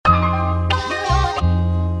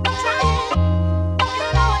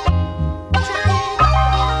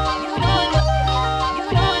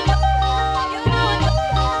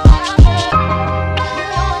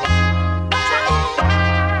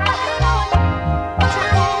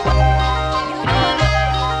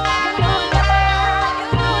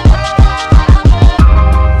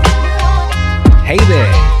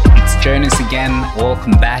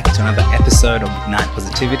welcome back to another episode of Ignite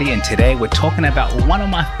Positivity. And today we're talking about one of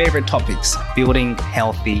my favorite topics, building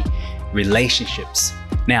healthy relationships.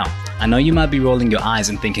 Now, I know you might be rolling your eyes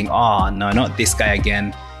and thinking, oh no, not this guy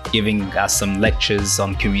again, giving us some lectures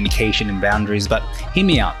on communication and boundaries, but hear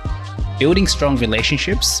me out. Building strong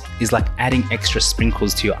relationships is like adding extra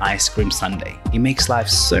sprinkles to your ice cream sundae. It makes life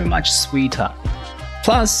so much sweeter.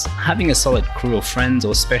 Plus, having a solid crew of friends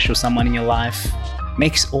or special someone in your life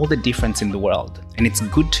makes all the difference in the world. And it's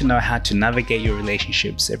good to know how to navigate your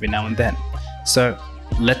relationships every now and then. So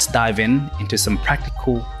let's dive into some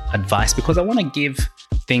practical advice, because I want to give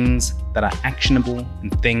things that are actionable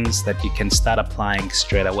and things that you can start applying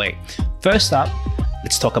straight away. First up,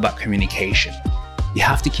 let's talk about communication. You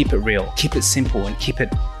have to keep it real, keep it simple, and keep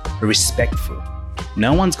it respectful.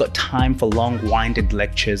 No one's got time for long-winded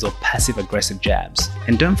lectures or passive-aggressive jabs.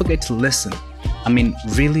 And don't forget to listen. I mean,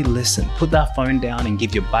 really listen. Put that phone down and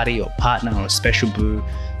give your buddy or partner or a special boo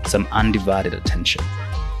some undivided attention.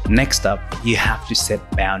 Next up, you have to set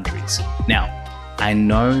boundaries. Now, I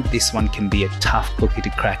know this one can be a tough cookie to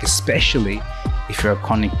crack, especially if you're a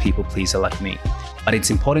chronic people pleaser like me. But it's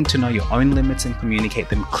important to know your own limits and communicate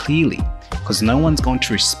them clearly, because no one's going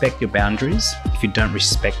to respect your boundaries if you don't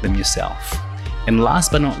respect them yourself. And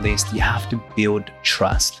last but not least, you have to build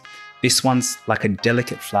trust. This one's like a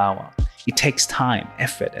delicate flower. It takes time,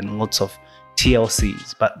 effort, and lots of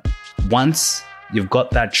TLCs. But once you've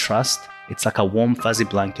got that trust, it's like a warm, fuzzy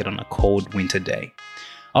blanket on a cold winter day.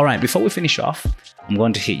 All right, before we finish off, I'm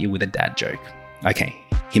going to hit you with a dad joke. Okay,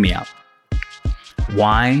 hear me out.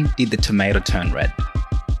 Why did the tomato turn red?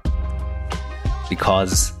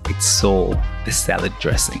 Because it saw the salad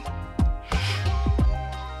dressing.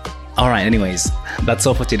 All right, anyways, that's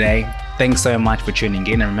all for today. Thanks so much for tuning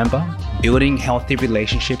in. And remember, building healthy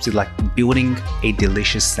relationships is like building a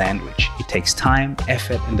delicious sandwich. It takes time,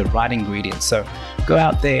 effort, and the right ingredients. So go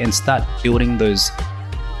out there and start building those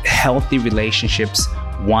healthy relationships,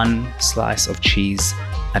 one slice of cheese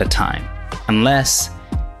at a time. Unless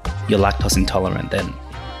you're lactose intolerant, then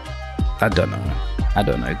I don't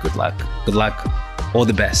know. Good luck. All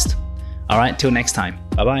the best. All right, till next time.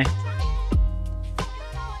 Bye-bye.